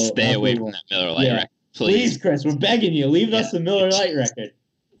us. Stay away from that Miller Lite record. Please, Chris, we're begging you. Leave us the Miller Lite record.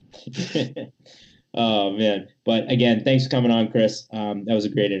 Oh, man. But again, thanks for coming on, Chris. That was a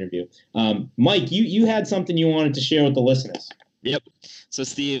great interview. Mike, you had something you wanted to share with the listeners. Yep. So,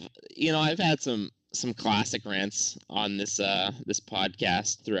 Steve, I've had some classic rants on this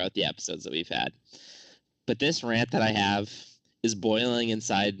podcast throughout the episodes that we've had. But this rant that I have is boiling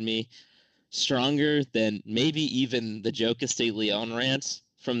inside me stronger than maybe even the Joe Castiglione rant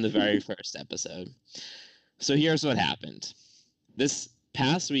from the very first episode. So here's what happened. This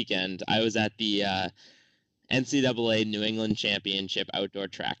past weekend, I was at the NCAA New England Championship outdoor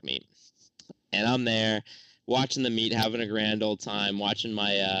track meet. And I'm there watching the meet, having a grand old time, watching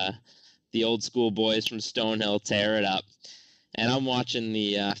my the old school boys from Stonehill tear it up. And I'm watching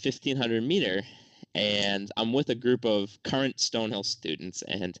the 1500 meter, and I'm with a group of current Stonehill students,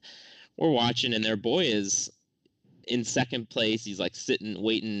 and we're watching, and their boy is in second place. He's like sitting,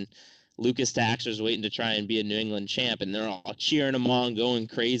 waiting. Lucas Taxer's waiting to try and be a New England champ, and they're all cheering him on, going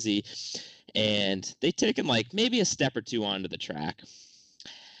crazy. And they taken like maybe a step or two onto the track.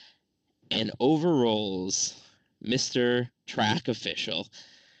 And over rolls Mr. Track Official,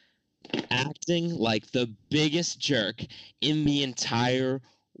 acting like the biggest jerk in the entire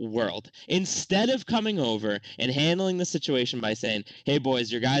world. Instead of coming over and handling the situation by saying, "Hey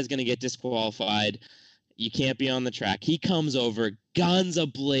boys, your guy's going to get disqualified. You can't be on the track," he comes over, guns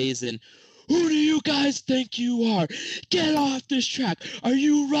a-blazing. "Who do you guys think you are? Get off this track. Are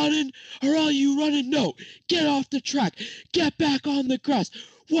you running? Or are you running? No. Get off the track. Get back on the grass."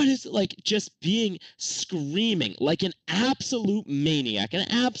 What is it like? Just being screaming like an absolute maniac, an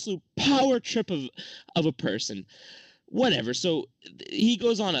absolute power trip of a person. Whatever. So he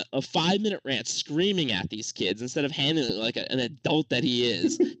goes on a 5-minute rant screaming at these kids instead of handling it like an adult that he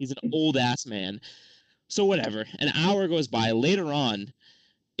is. He's an old ass man. So whatever. An hour goes by. Later on,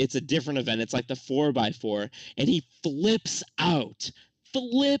 it's a different event. It's like the 4x4, and he flips out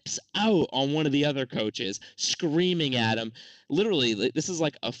flips out on one of the other coaches, screaming at him. Literally, this is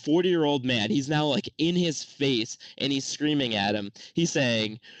like a 40-year-old man. He's now like in his face, and he's screaming at him. He's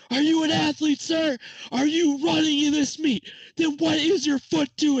saying, "Are you an athlete, sir? Are you running in this meet? Then what is your foot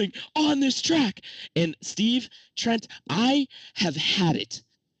doing on this track?" And Steve, Trent, I have had it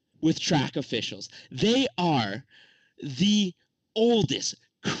with track officials. They are the oldest,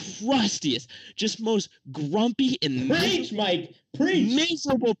 crustiest, just most grumpy and Preach, Mike. Preach.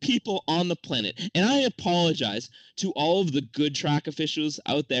 miserable people on the planet. And I apologize to all of the good track officials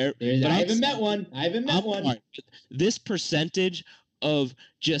out there. I but haven't met one. I haven't met I'm one. sorry, this percentage of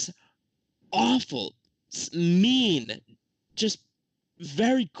just awful, mean, just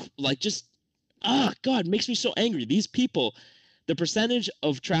very, like, just, God, makes me so angry. These people, the percentage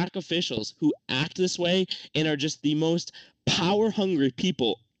of track officials who act this way and are just the most power-hungry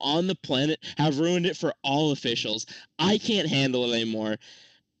people on the planet have ruined it for all officials. I can't handle it anymore.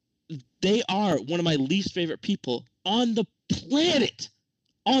 They are one of my least favorite people on the planet.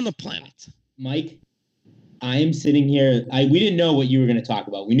 On the planet. Mike, I am sitting here. We didn't know what you were going to talk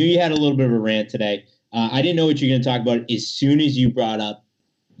about. We knew you had a little bit of a rant today. I didn't know what you were going to talk about. As soon as you brought up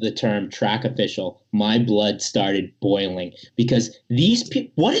the term track official, my blood started boiling because these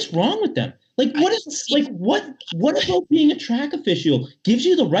people, what is wrong with them? Like, what about being a track official gives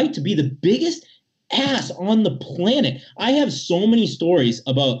you the right to be the biggest ass on the planet? I have so many stories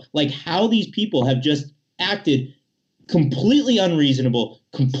about like how these people have just acted completely unreasonable,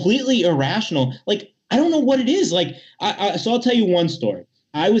 completely irrational. Like, I don't know what it is. Like, so I'll tell you one story.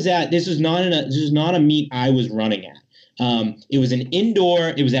 This is not a meet I was running at. It was an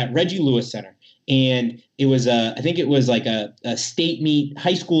indoor. It was at Reggie Lewis Center, and it was I think it was like a state meet,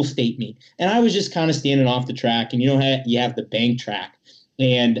 high school state meet. And I was just kind of standing off the track, and you have the bank track,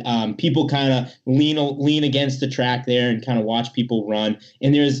 and people kind of lean against the track there and kind of watch people run.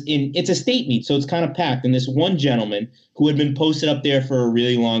 And it's a state meet, so it's kind of packed. And this one gentleman who had been posted up there for a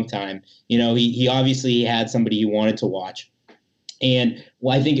really long time, he obviously had somebody he wanted to watch. And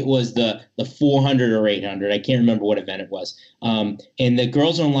I think it was the 400 or 800. I can't remember what event it was. And the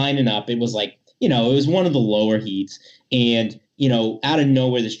girls are lining up. It was like, it was one of the lower heats. And, out of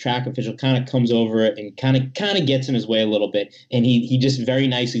nowhere, this track official kind of comes over and kind of gets in his way a little bit. And he just very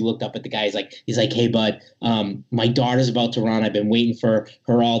nicely looked up at the guy. He's like, "Hey, bud, my daughter's about to run. I've been waiting for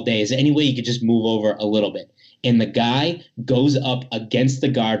her all day. Is there any way you could just move over a little bit?" And the guy goes up against the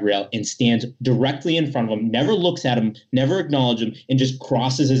guardrail and stands directly in front of him, never looks at him, never acknowledges him, and just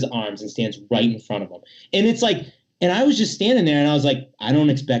crosses his arms and stands right in front of him. And it's like, and I was just standing there and I was like, I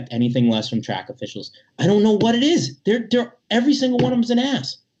don't expect anything less from track officials. I don't know what it is. They're every single one of them's an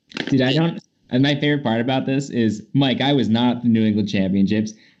ass. Dude, and my favorite part about this is, Mike, I was not at the New England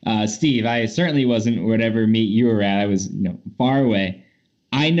Championships. Steve, I certainly wasn't whatever meet you were at. I was, far away.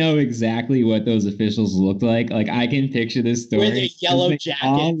 I know exactly what those officials looked like. Like, I can picture this story. With their yellow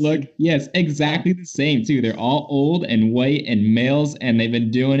jackets. Yes, exactly the same, too. They're all old and white and males, and they've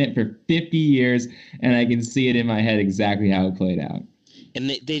been doing it for 50 years, and I can see it in my head exactly how it played out. And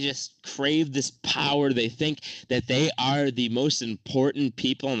they just crave this power. They think that they are the most important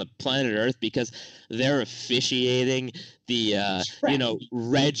people on the planet Earth because they're officiating the,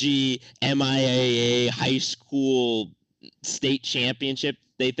 Reggie MIAA high school state championship.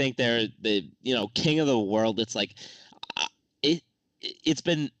 They think they're the king of the world. It's like it's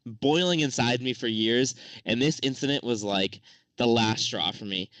been boiling inside me for years, and this incident was like the last straw for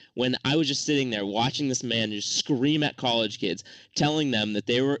me, when I was just sitting there watching this man just scream at college kids, telling them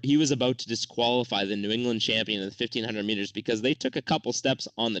that he was about to disqualify the New England champion in the 1500 meters because they took a couple steps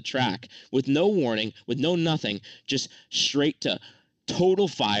on the track with no warning, with no nothing, just straight to total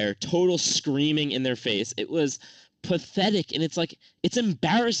fire, total screaming in their face. It was pathetic, and it's like, it's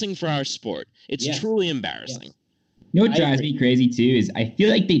embarrassing for our sport. It's truly embarrassing. Yes. You know what drives me crazy too is I feel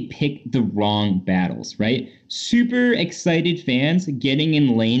like they pick the wrong battles, right? Super excited fans getting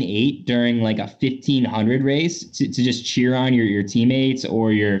in lane 8 during like a 1500 race to just cheer on your teammates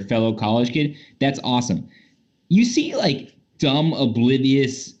or your fellow college kid. That's awesome. You see like dumb,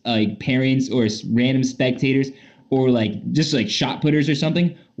 oblivious like parents or random spectators or like just like shot putters or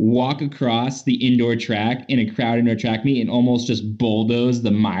something walk across the indoor track in a crowded indoor track meet and almost just bulldoze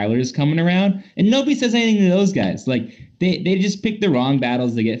the milers coming around, and nobody says anything to those guys. Like they just pick the wrong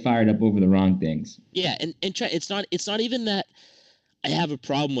battles to get fired up over the wrong things. Yeah, and it's not even that I have a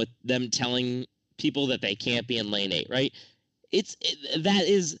problem with them telling people that they can't be in lane 8, right? That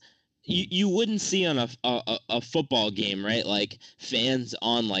is, you wouldn't see on a football game, right? Like fans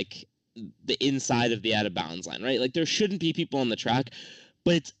on like the inside of the out of bounds line, right? Like there shouldn't be people on the track,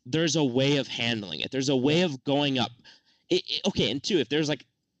 but there's a way of handling it. There's a way of going up Okay, and two, if there's like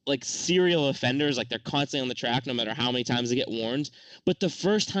serial offenders, like they're constantly on the track no matter how many times they get warned, but the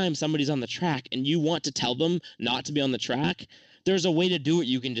first time somebody's on the track and you want to tell them not to be on the track, there's a way to do it.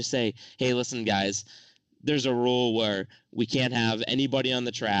 You can just say, hey, listen, guys, there's a rule where we can't have anybody on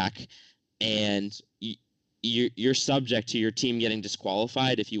the track, and you're subject to your team getting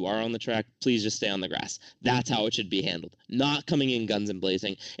disqualified if you are on the track. Please just stay on the grass. That's how it should be handled. Not coming in guns and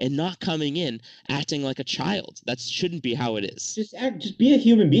blazing, and not coming in acting like a child. That shouldn't be how it is. Just be a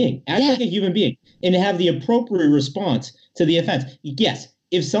human being. Act like a human being, and have the appropriate response to the offense. Yes,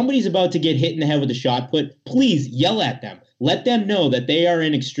 if somebody's about to get hit in the head with a shot put, please yell at them. Let them know that they are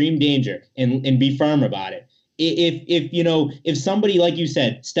in extreme danger, and be firm about it. If somebody, like you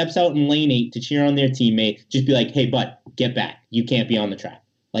said, steps out in lane 8 to cheer on their teammate, just be like, hey, bud, get back. You can't be on the track.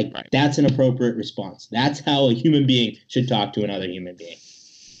 Like, right. That's an appropriate response. That's how a human being should talk to another human being.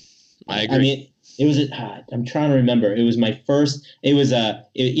 I agree. I mean, it was I'm trying to remember. It was my first. It was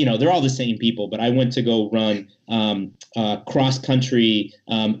they're all the same people, but I went to go run cross country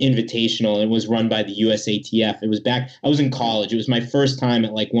invitational. It was run by the USATF. It was back. I was in college. It was my first time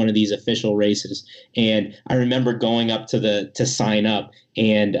at like one of these official races, and I remember going up to sign up,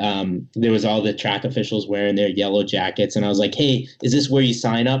 and there was all the track officials wearing their yellow jackets, and I was like, hey, is this where you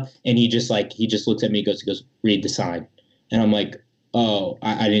sign up? And he just looks at me, he goes, read the sign, and I'm like, oh,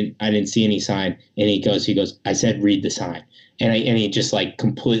 I didn't see any sign. And he goes, I said, read the sign. And he just like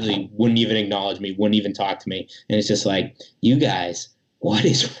completely wouldn't even acknowledge me, wouldn't even talk to me. And it's just like, you guys, what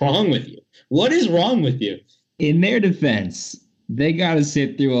is wrong with you? What is wrong with you? In their defense, they got to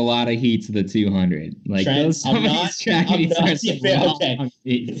sit through a lot of heats of the 200. Like Trent, those some of these track meets are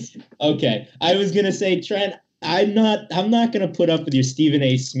okay. I was gonna say, Trent, I'm not going to put up with your Stephen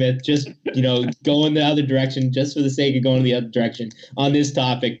A. Smith just, going the other direction just for the sake of going the other direction on this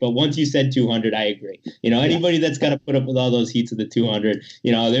topic. But once you said 200, I agree. Anybody that's got to put up with all those heats of the 200,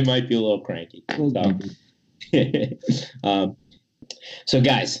 they might be a little cranky. So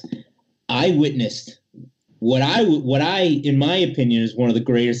guys, I witnessed what I, in my opinion, is one of the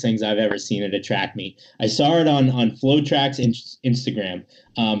greatest things I've ever seen at a track meet. I saw it on FloTrack's Instagram,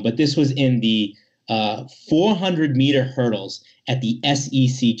 but this was in the 400-meter hurdles at the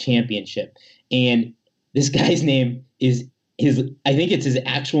SEC championship. And this guy's name is I think it's his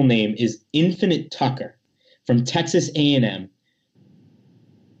actual name is Infinite Tucker from Texas A&M.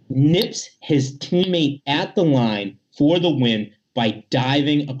 Nips his teammate at the line for the win by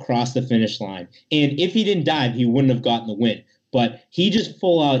diving across the finish line. And if he didn't dive, he wouldn't have gotten the win. But he just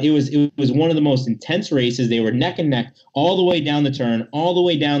full out, it was one of the most intense races. They were neck and neck all the way down the turn, all the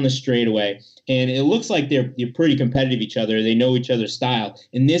way down the straightaway. And it looks like they're pretty competitive each other. They know each other's style.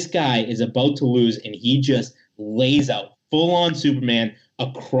 And this guy is about to lose, and he just lays out full-on Superman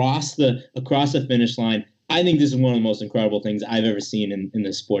across the finish line. I think this is one of the most incredible things I've ever seen in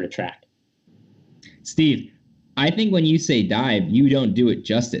the sport of track. Steve, I think when you say dive, you don't do it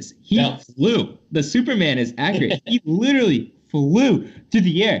justice. He flew. The Superman is accurate. He literally flew through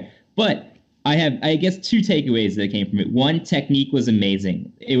the air. But I guess two takeaways that came from it. One, technique was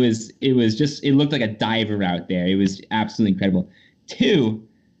amazing. It looked like a diver out there. It was absolutely incredible. Two,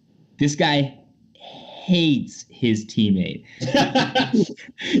 this guy hates his teammate.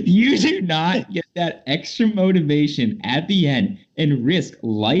 You do not get that extra motivation at the end and risk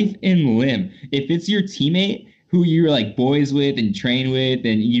life and limb. If it's your teammate who you're like boys with and train with,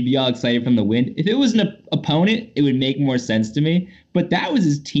 and you'd be all excited from the win. If it was an opponent, it would make more sense to me. But that was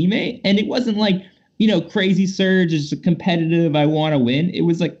his teammate, and it wasn't like, crazy surge, it's competitive, I want to win. It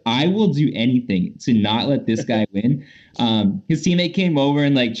was like, I will do anything to not let this guy win. His teammate came over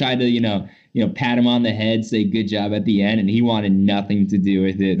and like tried to, pat him on the head, say good job at the end, and he wanted nothing to do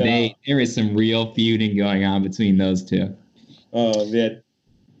with it. No. There was some real feuding going on between those two. Oh, man.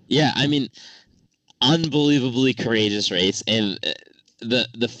 Yeah, I mean, unbelievably courageous race, and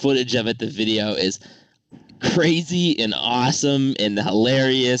the footage of it, the video is crazy and awesome and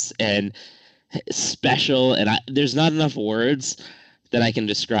hilarious and special, and there's not enough words that I can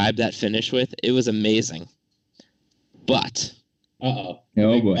describe that finish with. It was amazing. But oh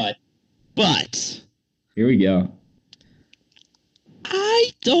boy. But here we go.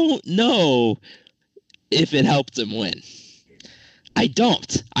 I don't know if it helped him win. I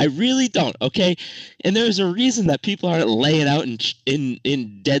don't. I really don't. Okay, and there's a reason that people aren't laying out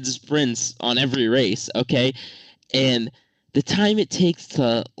in dead sprints on every race. Okay, and the time it takes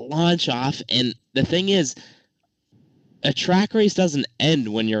to launch off, and the thing is, a track race doesn't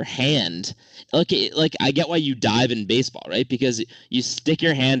end when your hand. Like I get why you dive in baseball, right? Because you stick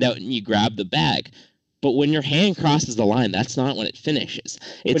your hand out and you grab the bag, but when your hand crosses the line, that's not when it finishes.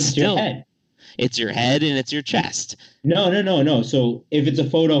 It's still. Your head. It's your head and it's your chest. No. So if it's a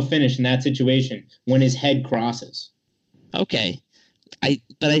photo finish in that situation, when his head crosses. Okay.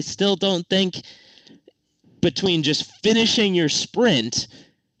 But I still don't think between just finishing your sprint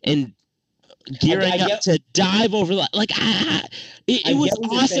and gearing up to dive over it was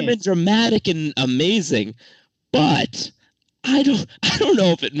awesome and dramatic and amazing, but I don't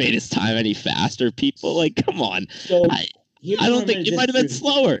know if it made his time any faster. People, like, come on. So I don't think it might have been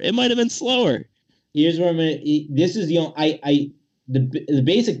slower. It might have been slower. Here's where I'm gonna. This is the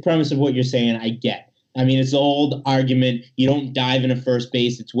basic premise of what you're saying. I get. I mean, it's the old argument. You don't dive in a first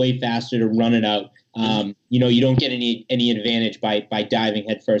base. It's way faster to run it out. You don't get any advantage by diving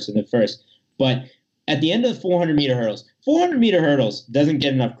head first in the first. But at the end of the 400-meter hurdles doesn't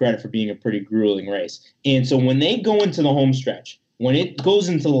get enough credit for being a pretty grueling race. And so when they go into the home stretch, when it goes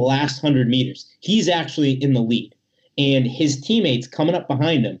into the last 100 meters, he's actually in the lead. And his teammates coming up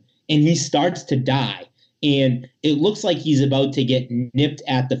behind him, and he starts to die. And it looks like he's about to get nipped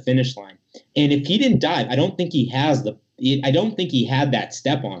at the finish line. And if he didn't dive, I don't think he had that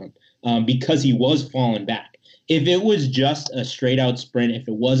step on him because he was falling back. If it was just a straight out sprint, if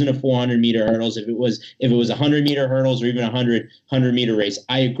it wasn't a 400-meter hurdles, if it was 100-meter hurdles or even a 100-meter race,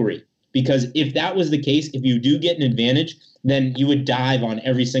 I agree. Because if that was the case, if you do get an advantage, then you would dive on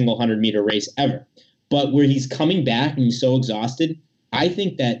every single 100-meter race ever. But where he's coming back and he's so exhausted, I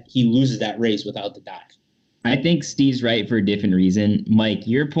think that he loses that race without the dive. I think Steve's right for a different reason. Mike,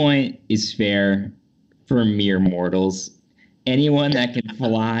 your point is fair for mere mortals. Anyone that can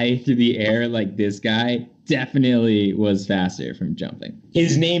fly through the air like this guy definitely was faster from jumping.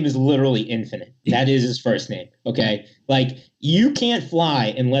 His name is literally Infinite. That is his first name. Okay. Like, you can't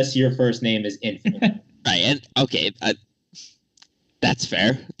fly unless your first name is Infinite. Right. And okay. That's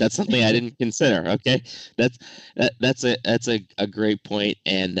fair. That's something I didn't consider. Okay. That's a great point.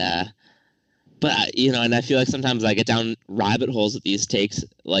 And, but, and I feel like sometimes I get down rabbit holes with these takes,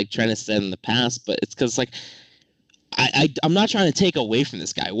 like trying to set in the past, but it's because, like, I'm not trying to take away from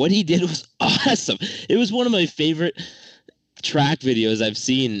this guy. What he did was awesome. It was one of my favorite track videos I've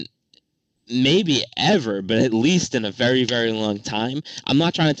seen maybe ever, but at least in a very, very long time. I'm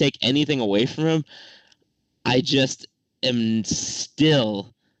not trying to take anything away from him. I just am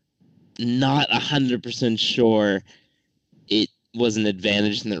still not 100% sure it was an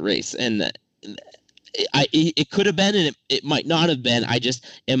advantage in the race. And it could have been, and it might not have been. I just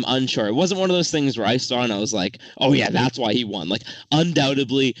am unsure. It wasn't one of those things where I saw and I was like, oh yeah, that's why he won. Like,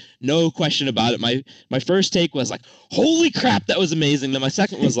 undoubtedly, no question about it. My first take was like, holy crap, that was amazing. Then my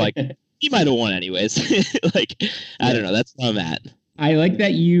second was like, he might have won anyways. Like, I don't know. That's where I'm at. I like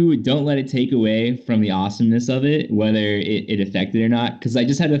that you don't let it take away from the awesomeness of it, whether it affected or not. Because I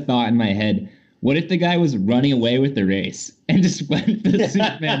just had a thought in my head. What if the guy was running away with the race and just went for the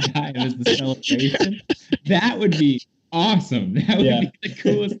Superman dive as the celebration? That would be awesome. That would be the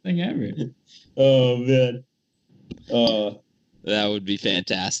coolest thing ever. Oh, man. That would be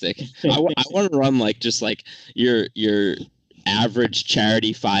fantastic. I want to run just like your average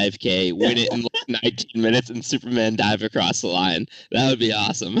charity 5K, win it in like 19 minutes, and Superman dive across the line. That would be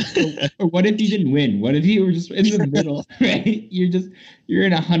awesome. Or what if you didn't win? What if you were just in the middle, right? You're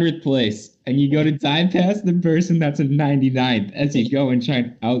in 100th place, and you go to dive past the person that's in 99th as you go and try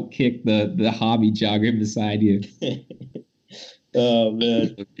and outkick the hobby jogger beside you. Oh, man.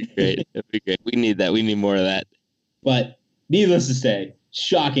 That'd be great. That'd be great. We need that. We need more of that. But needless to say,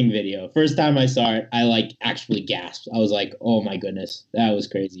 shocking video. First time I saw it, I actually gasped. I was like, oh my goodness, that was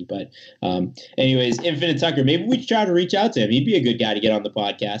crazy. But anyways, Infinite Tucker, maybe we should try to reach out to him. He'd be a good guy to get on the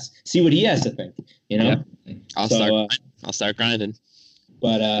podcast, see what he has to think, Yeah. I'll start grinding.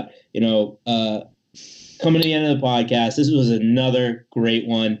 But coming to the end of the podcast, this was another great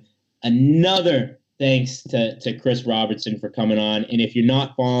one. Another thanks to Chris Robertson for coming on. And if you're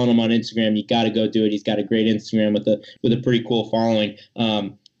not following him on Instagram, you got to go do it. He's got a great Instagram with a pretty cool following.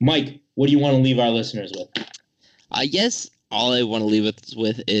 Mike, what do you want to leave our listeners with? I guess all I want to leave us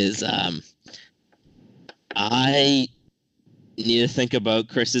with is I need to think about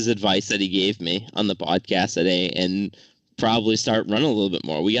Chris's advice that he gave me on the podcast today and probably start running a little bit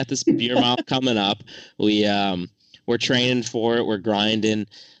more. We got this beer mile coming up. We're training for it. We're grinding.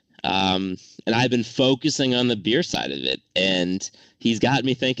 And I've been focusing on the beer side of it, and he's got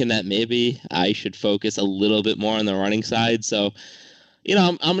me thinking that maybe I should focus a little bit more on the running side. So,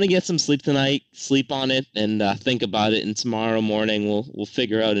 I'm going to get some sleep tonight, sleep on it, and think about it. And tomorrow morning we'll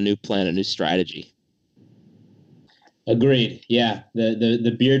figure out a new plan, a new strategy. Agreed. Yeah.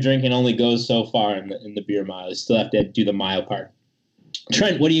 The beer drinking only goes so far in the beer mile. You still have to do the mile part.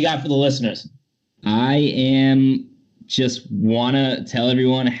 Trent, what do you got for the listeners? I am just want to tell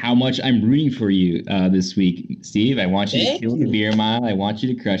everyone how much I'm rooting for you this week, Steve. I want you to kill the beer mile. I want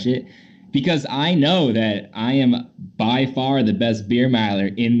you to crush it because I know that I am by far the best beer miler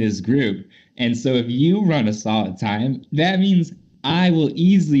in this group. And so if you run a solid time, that means I will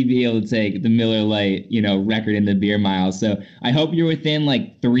easily be able to take the Miller Lite, record in the beer mile. So I hope you're within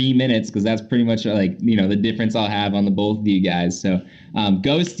like 3 minutes because that's pretty much like, the difference I'll have on the both of you guys. So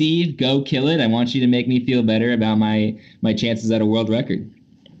go Steve, go kill it. I want you to make me feel better about my chances at a world record.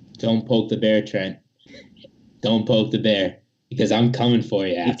 Don't poke the bear, Trent. Don't poke the bear because I'm coming for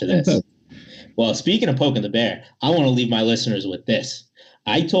you after this. Well, speaking of poking the bear, I want to leave my listeners with this.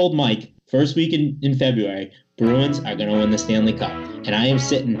 I told Mike first week in February, Bruins are going to win the Stanley Cup. And I am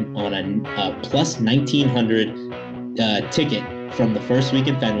sitting on a plus 1,900 ticket from the first week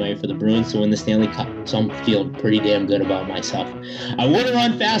in Fenway for the Bruins to win the Stanley Cup. So I'm feeling pretty damn good about myself. I would have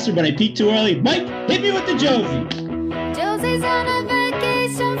run faster, but I peaked too early. Mike, hit me with the Josie. Josie's on a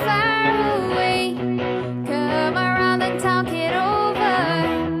vacation far away. Come around and talk it over.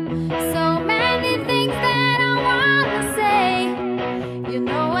 So many things that I want to say. You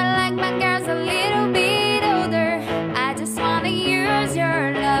know I like my girls a little bit older. I just want to use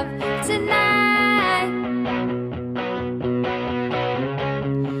your love tonight.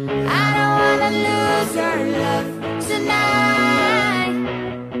 I don't want to lose your love tonight.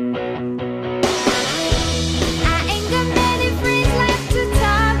 I ain't got many friends left to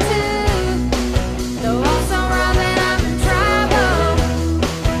talk to. Though all surrounded, I'm in trouble.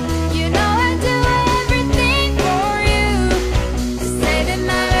 You know I do everything for you. Just say the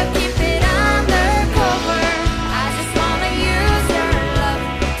night I'll keep it undercover. I just wanna use your love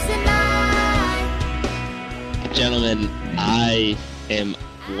tonight. Gentlemen, I am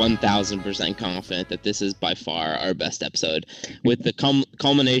 1,000% confident that this is by far our best episode. With the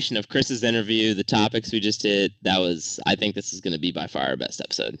culmination of Chris's interview, the topics we just did, I think this is going to be by far our best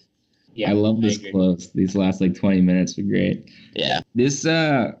episode. Yeah, I love this agree. close. These last 20 minutes were great. Yeah. This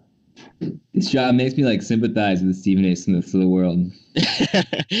job makes me sympathize with the Stephen A. Smiths of the world.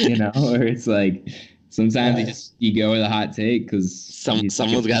 Where it's like sometimes you go with a hot take because Someone's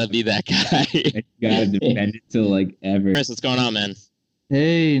got to be that guy. you gotta defend it till ever. Chris, what's going on, man?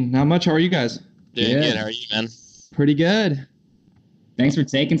 Hey, not much. How are you guys? Doing Good. good. How are you, man? Pretty good. Thanks for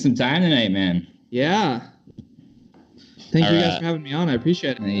taking some time tonight, man. Yeah. Thank you All guys right. for having me on. I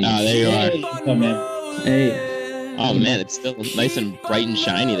appreciate it. Hey, Oh, there you are. Hey, oh, man. Hey, Oh, man, it's still nice and bright and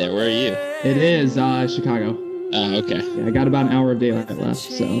shiny there. Where are you? it is Chicago. Oh, okay. Yeah, I got about an hour of daylight left,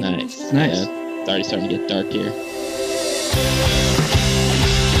 so Nice. Nice. Yeah, it's already starting to get dark here.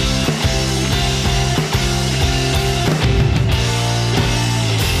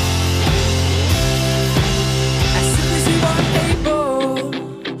 As soon as you are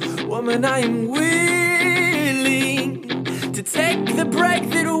able, woman, I am willing to take the break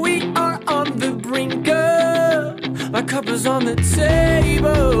that we are on the brink of. My cup is on the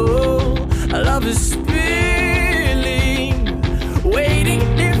table, our love is spilling, waiting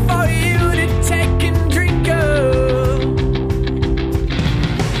here for you to take and drink of.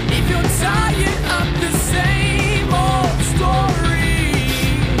 If you're tired of the same old story,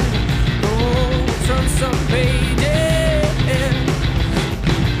 turn some pages.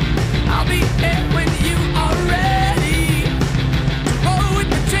 I'll be there when you are ready to roll with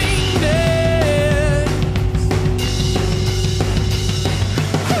the changes.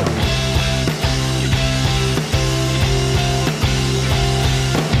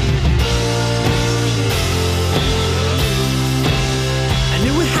 I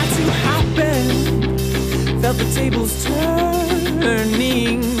knew it had to happen. Felt the tables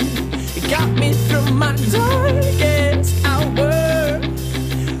turning. It got me through my darkest hour.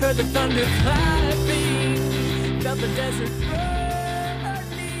 Heard the thunder clapping. Felt the desert burn.